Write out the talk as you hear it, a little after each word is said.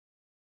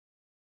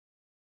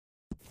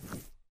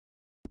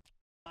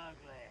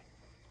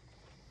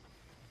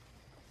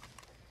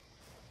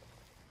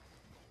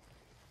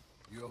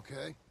You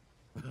okay?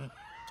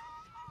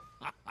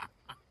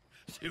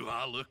 Do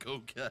I look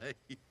okay?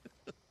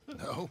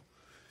 No.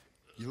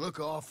 You look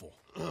awful.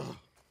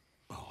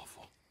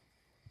 Awful.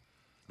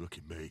 Look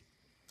at me.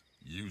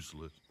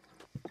 Useless.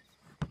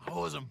 I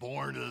wasn't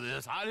born to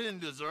this. I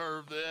didn't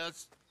deserve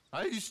this.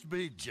 I used to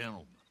be a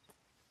gentleman.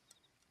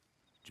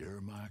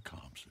 Jeremiah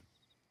Compson.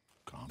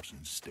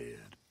 Compson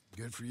Stead.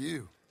 Good for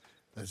you.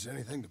 That's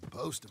anything to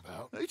boast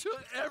about. They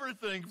took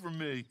everything from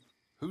me.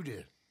 Who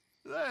did?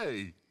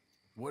 They.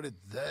 What did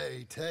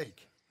they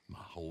take? My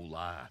whole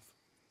life.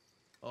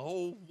 A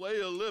whole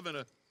way of living,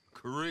 a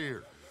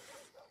career.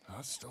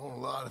 I've stolen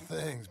a lot of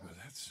things, but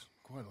that's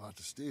quite a lot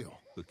to steal.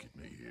 Look at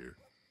me here.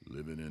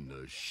 Living in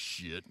the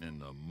shit and in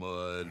the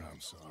mud.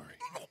 I'm sorry.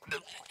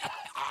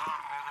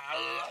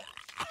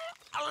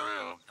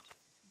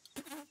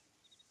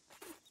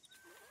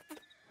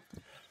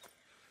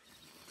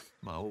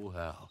 My old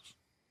house.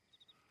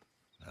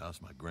 The house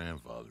my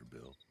grandfather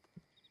built.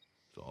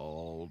 It's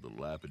all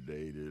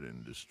dilapidated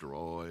and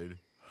destroyed.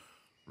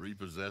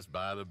 Repossessed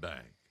by the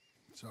bank.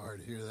 Sorry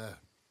to hear that.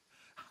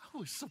 I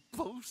was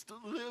supposed to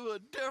live a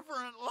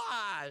different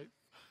life.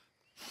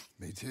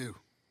 Me too.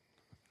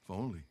 If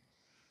only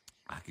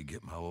I could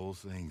get my old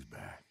things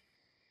back.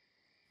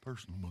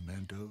 Personal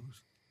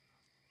mementos,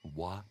 a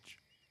watch,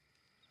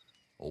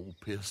 old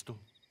pistol,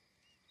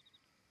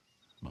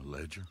 my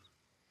ledger.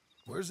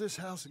 Where's this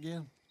house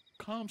again?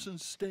 Compson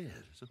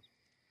Stead,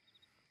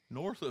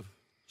 north of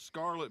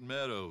Scarlet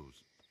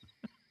Meadows.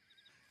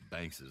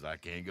 Bank says I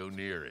can't go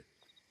near it.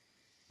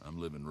 I'm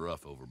living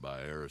rough over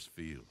by Harris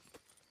Field.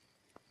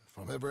 If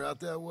I'm ever out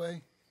that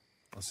way,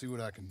 I'll see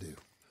what I can do.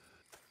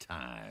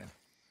 Time.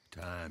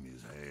 Time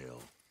is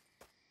hell.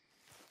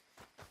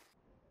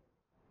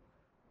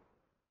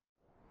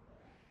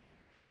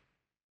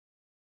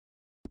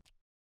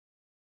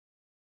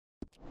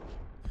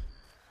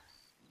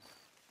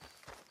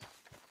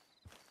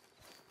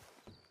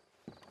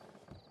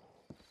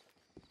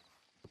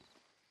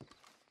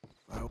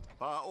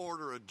 By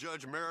order of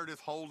Judge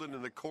Meredith Holden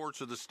in the courts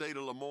of the state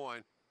of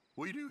Lemoyne,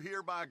 we do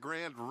hereby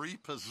grant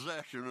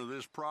repossession of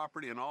this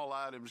property and all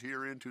items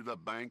herein to the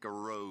Bank of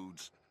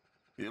Rhodes.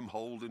 M.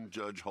 Holden,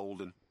 Judge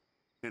Holden.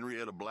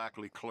 Henrietta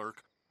Blackley,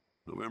 Clerk.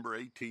 November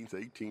 18th,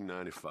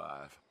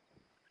 1895.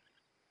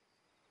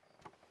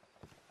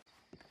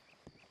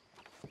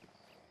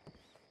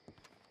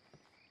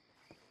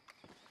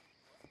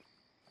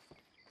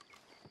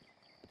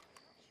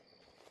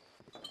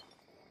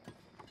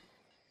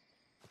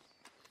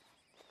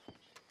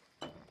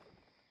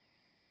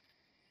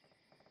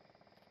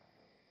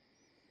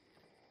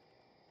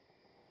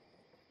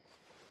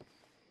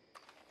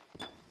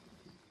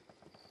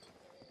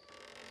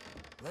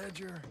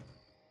 Ledger,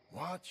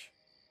 watch,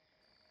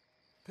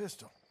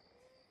 pistol.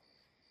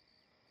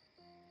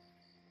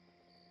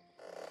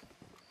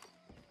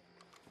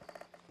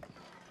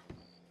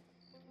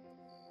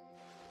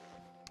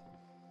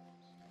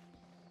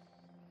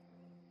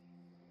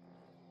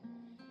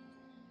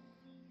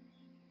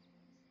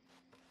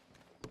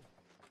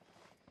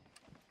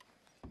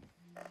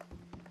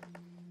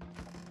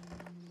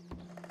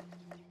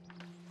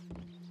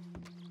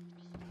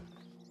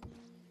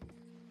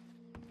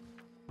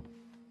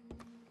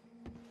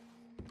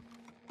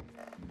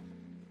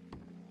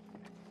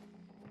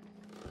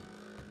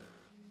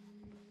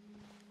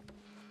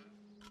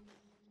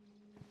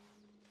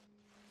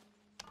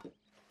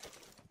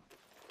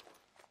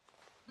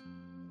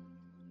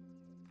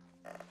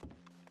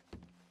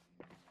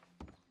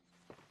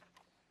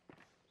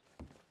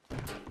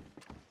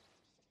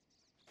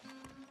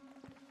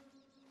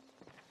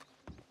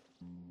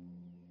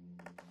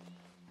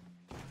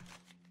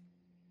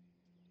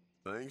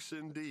 Thanks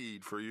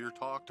indeed for your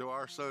talk to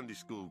our Sunday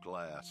school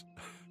class.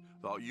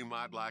 Thought you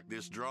might like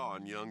this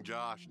drawing young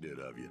Josh did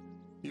of you.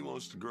 He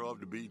wants to grow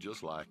up to be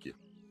just like you.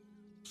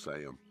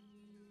 Sam.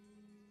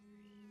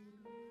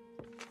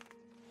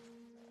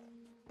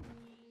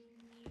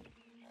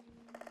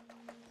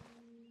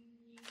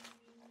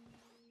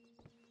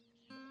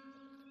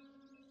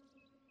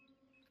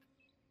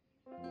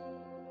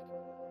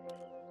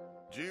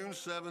 June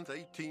 7th,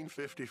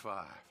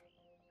 1855.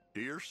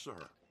 Dear Sir,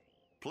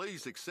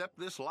 please accept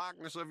this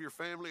likeness of your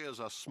family as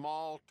a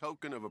small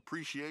token of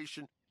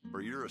appreciation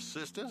for your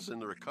assistance in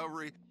the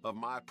recovery of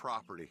my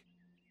property.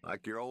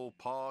 Like your old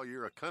pa,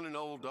 you're a cunning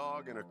old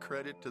dog and a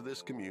credit to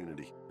this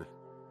community.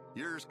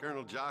 Yours,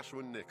 Colonel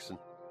Joshua Nixon,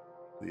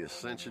 the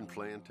Ascension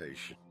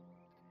Plantation.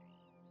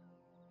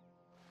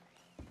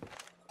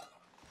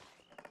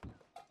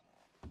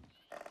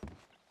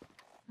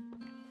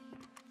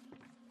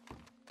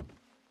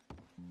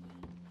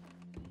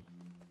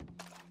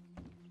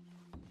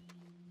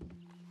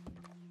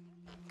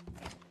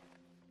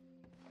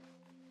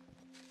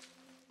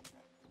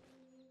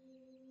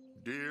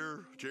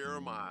 Dear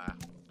Jeremiah,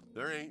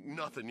 there ain't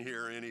nothing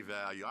here of any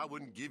value. I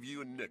wouldn't give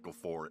you a nickel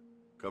for it.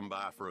 Come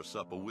by for a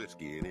sup of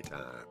whiskey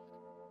anytime.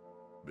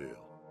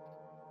 Bill.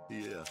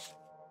 Yes.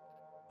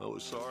 I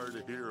was sorry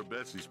to hear of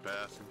Betsy's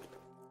passing.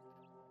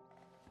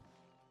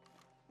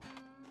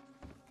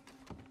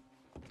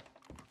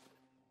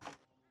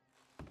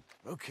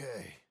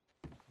 Okay,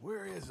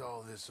 where is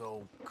all this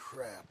old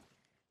crap?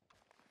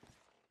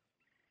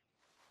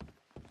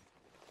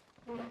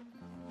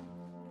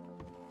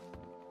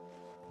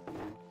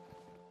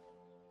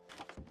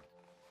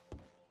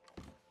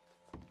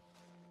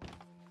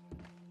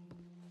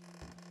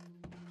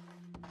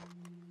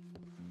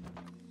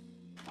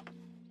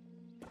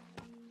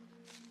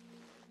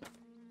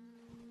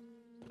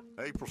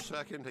 April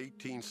 2nd,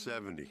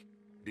 1870.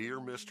 Dear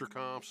Mr.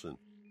 Compson,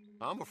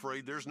 I'm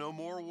afraid there's no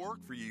more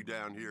work for you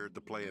down here at the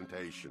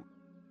plantation.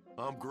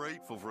 I'm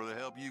grateful for the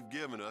help you've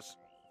given us,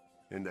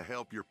 and the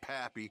help your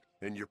pappy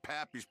and your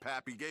pappy's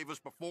pappy gave us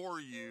before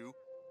you.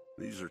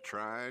 These are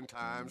trying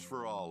times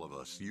for all of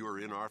us. You are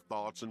in our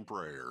thoughts and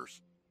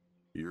prayers.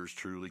 Yours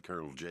truly,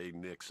 Colonel J.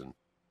 Nixon,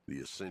 The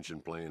Ascension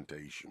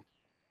Plantation.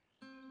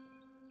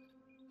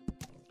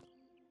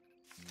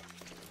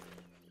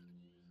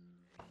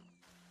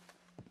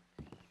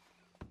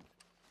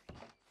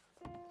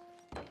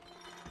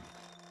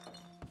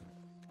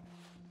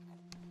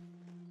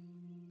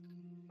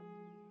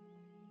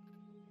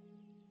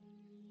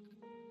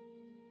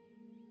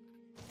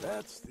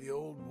 That's the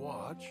old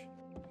watch.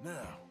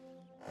 Now,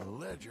 the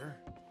ledger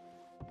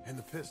and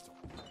the pistol.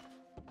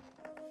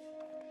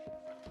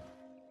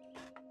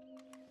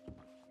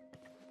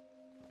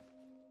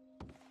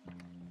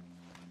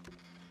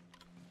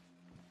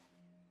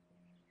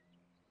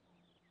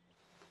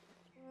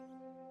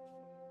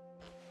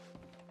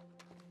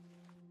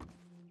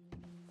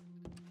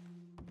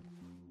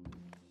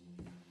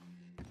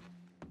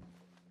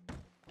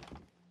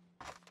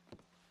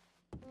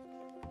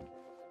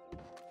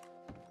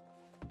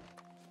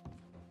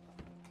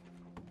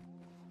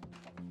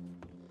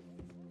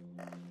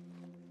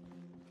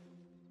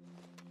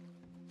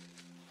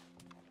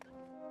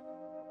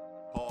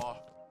 Paw,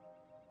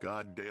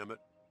 God damn it.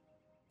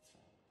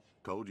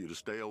 Told you to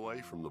stay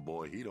away from the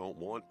boy. He don't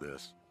want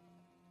this.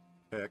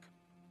 Heck,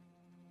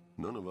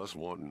 none of us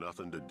want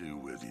nothing to do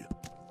with you.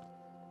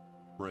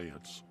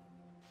 Rance.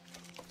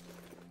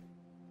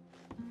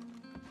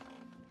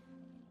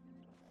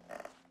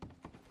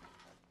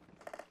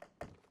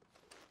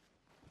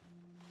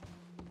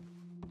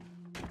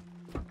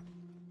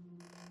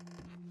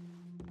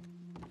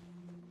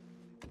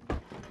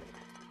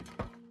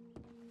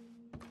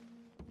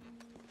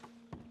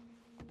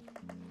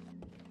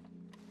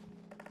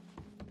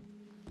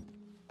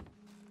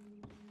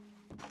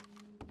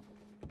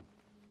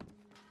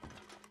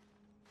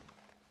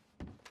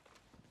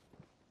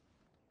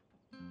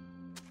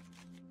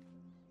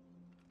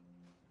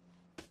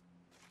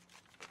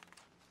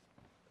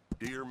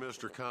 Dear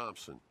Mr.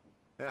 Compson,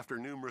 after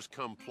numerous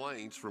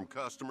complaints from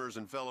customers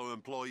and fellow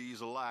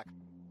employees alike,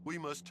 we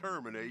must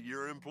terminate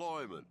your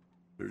employment.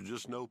 There's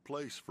just no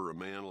place for a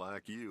man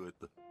like you at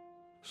the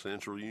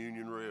Central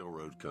Union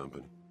Railroad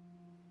Company.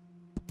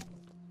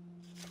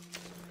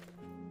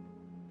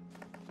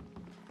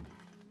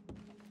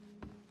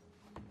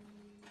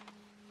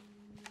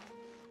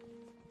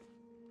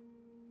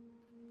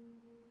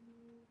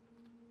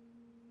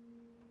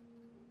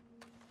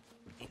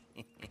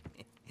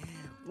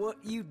 What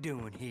you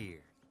doing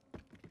here?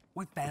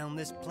 We found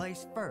this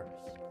place first.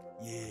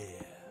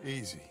 Yeah,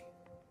 easy.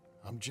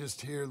 I'm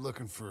just here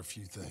looking for a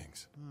few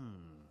things.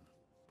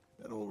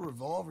 That old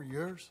revolver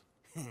yours?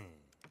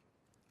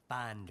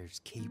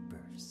 Finders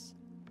keepers.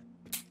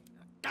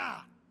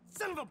 Ah!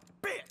 Son of a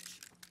bitch!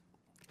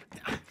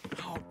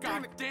 Oh,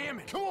 God damn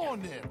it! Come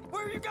on, then!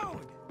 Where are you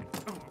going?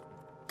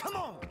 Come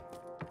on!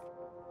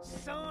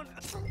 Son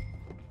of...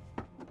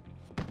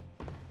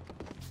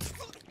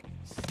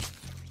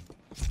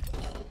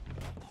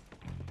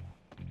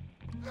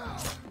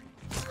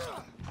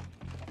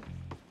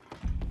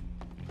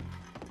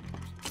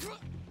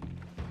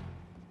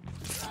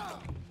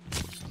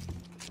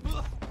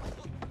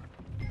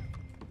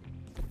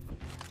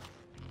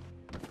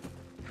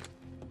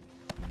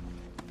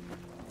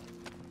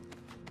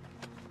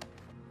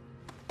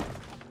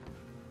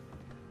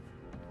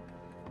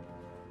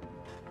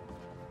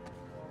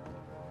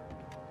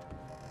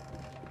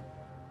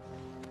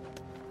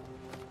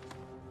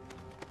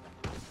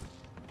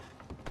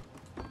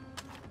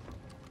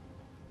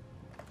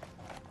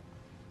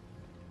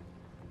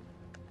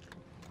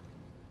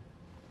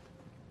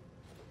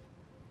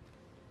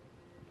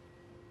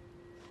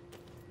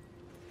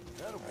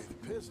 That'll be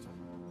the pistol.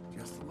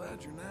 Just the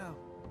ledger now.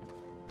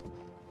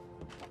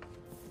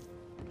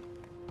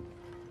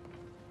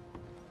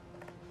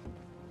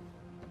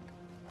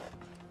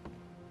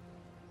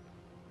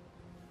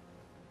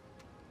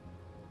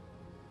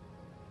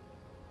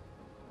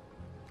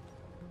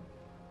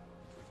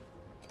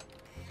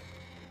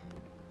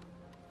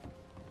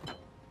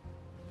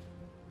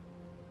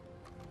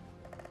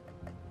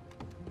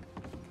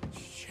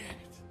 Shit.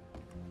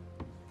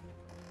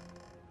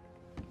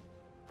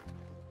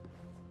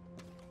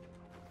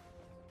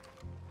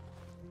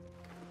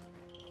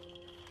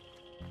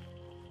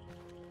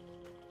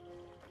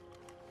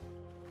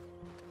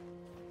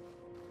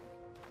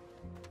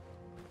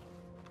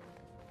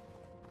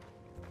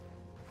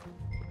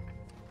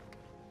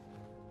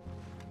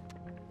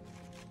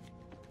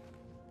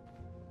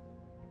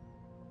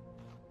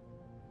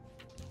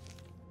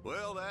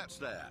 Well, that's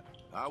that.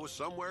 I was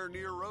somewhere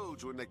near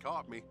Rhodes when they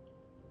caught me.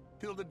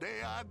 Till the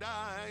day I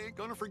die, I ain't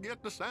gonna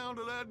forget the sound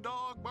of that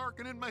dog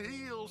barking in my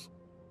heels.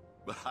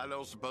 But I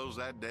don't suppose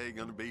that day ain't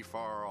gonna be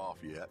far off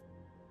yet.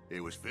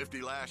 It was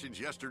 50 lashings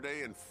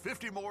yesterday and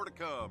 50 more to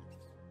come.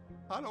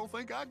 I don't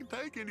think I can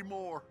take any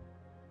more.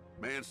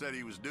 Man said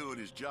he was doing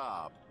his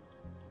job.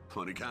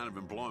 Funny kind of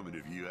employment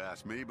if you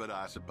ask me, but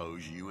I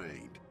suppose you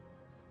ain't.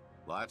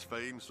 Light's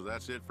fading, so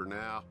that's it for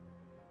now.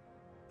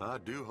 I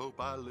do hope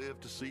I live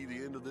to see the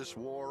end of this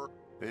war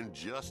and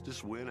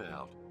justice win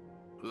out.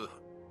 Ugh.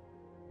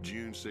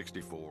 June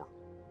 64.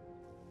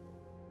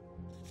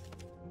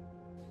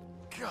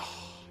 God.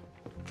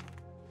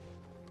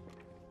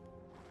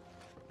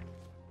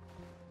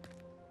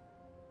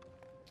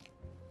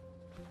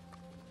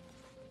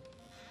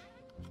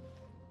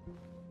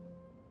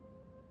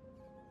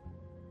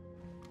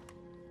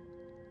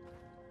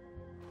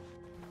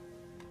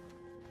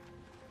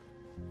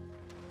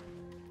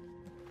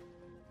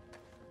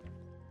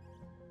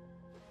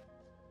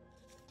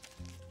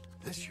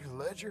 This your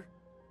ledger?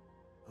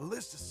 A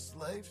list of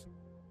slaves?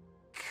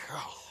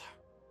 God.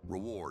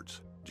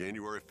 Rewards.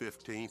 January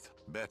 15th,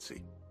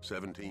 Betsy,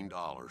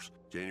 $17.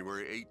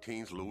 January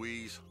 18th,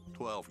 Louise,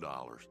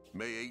 $12.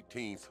 May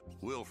 18th,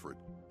 Wilfred,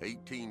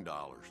 $18.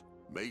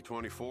 May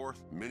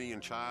 24th, Minnie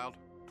and Child,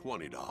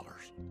 $20.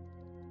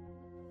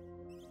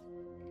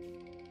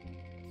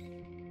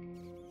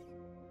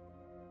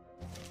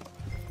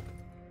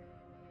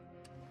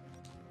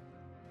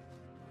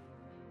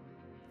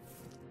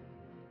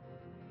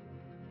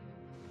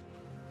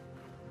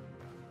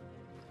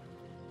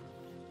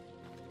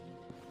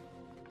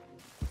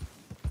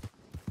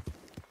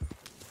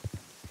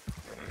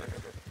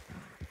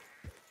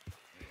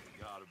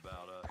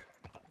 About us.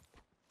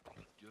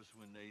 Just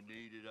when they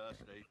needed us,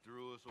 they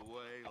threw us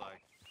away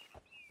like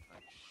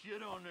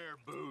shit on their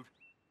boot.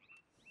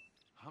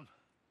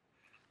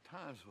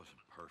 Times wasn't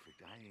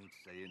perfect. I ain't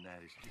saying that.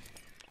 It's just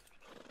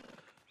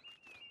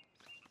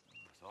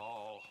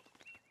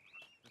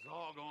it's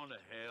all gone to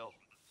hell.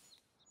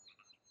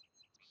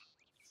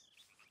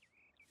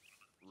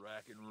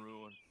 Rack and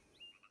ruin.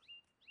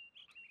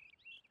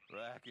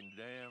 Rack and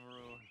damn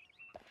ruin.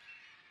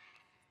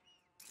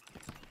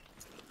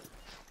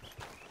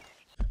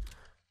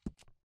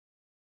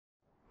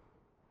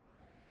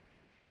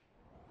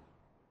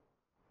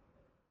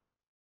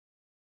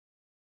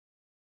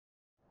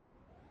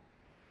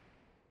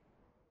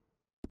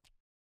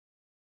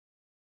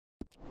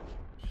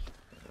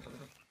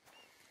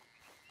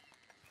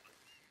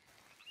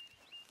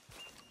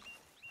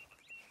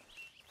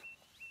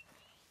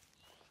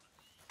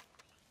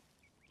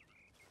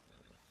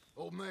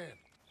 Old man.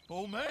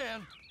 Old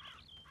man,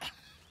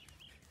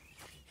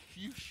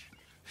 you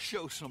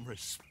show some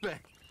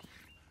respect.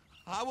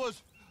 I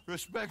was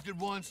respected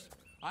once.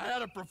 I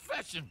had a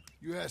profession.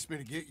 You asked me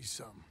to get you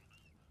something.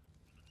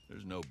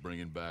 There's no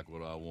bringing back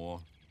what I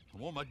want. I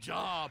want my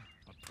job,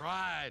 my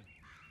pride,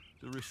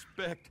 the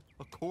respect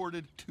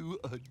accorded to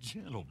a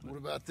gentleman. What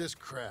about this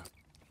crap?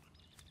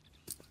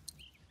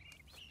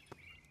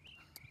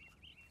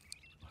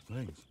 My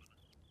things.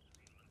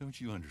 Don't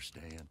you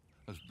understand?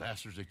 Those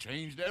bastards, they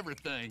changed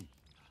everything.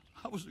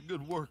 I was a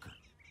good worker.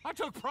 I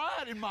took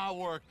pride in my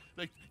work.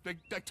 They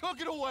took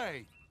it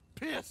away.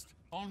 Pissed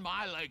on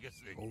my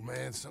legacy. Old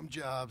man, some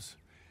jobs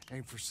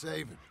ain't for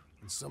saving.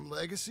 And some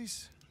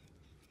legacies,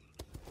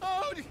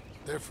 Oh,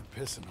 they're for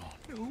pissing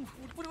on.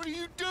 what are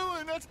you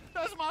doing?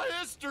 That's my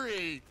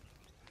history.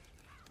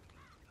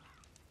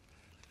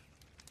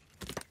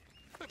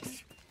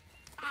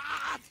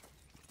 Ah!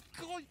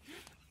 God.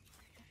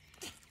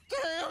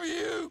 Damn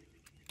you!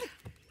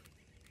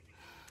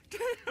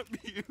 Damn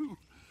you!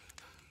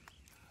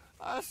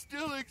 I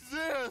still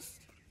exist!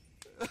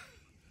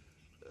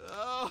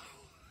 Oh.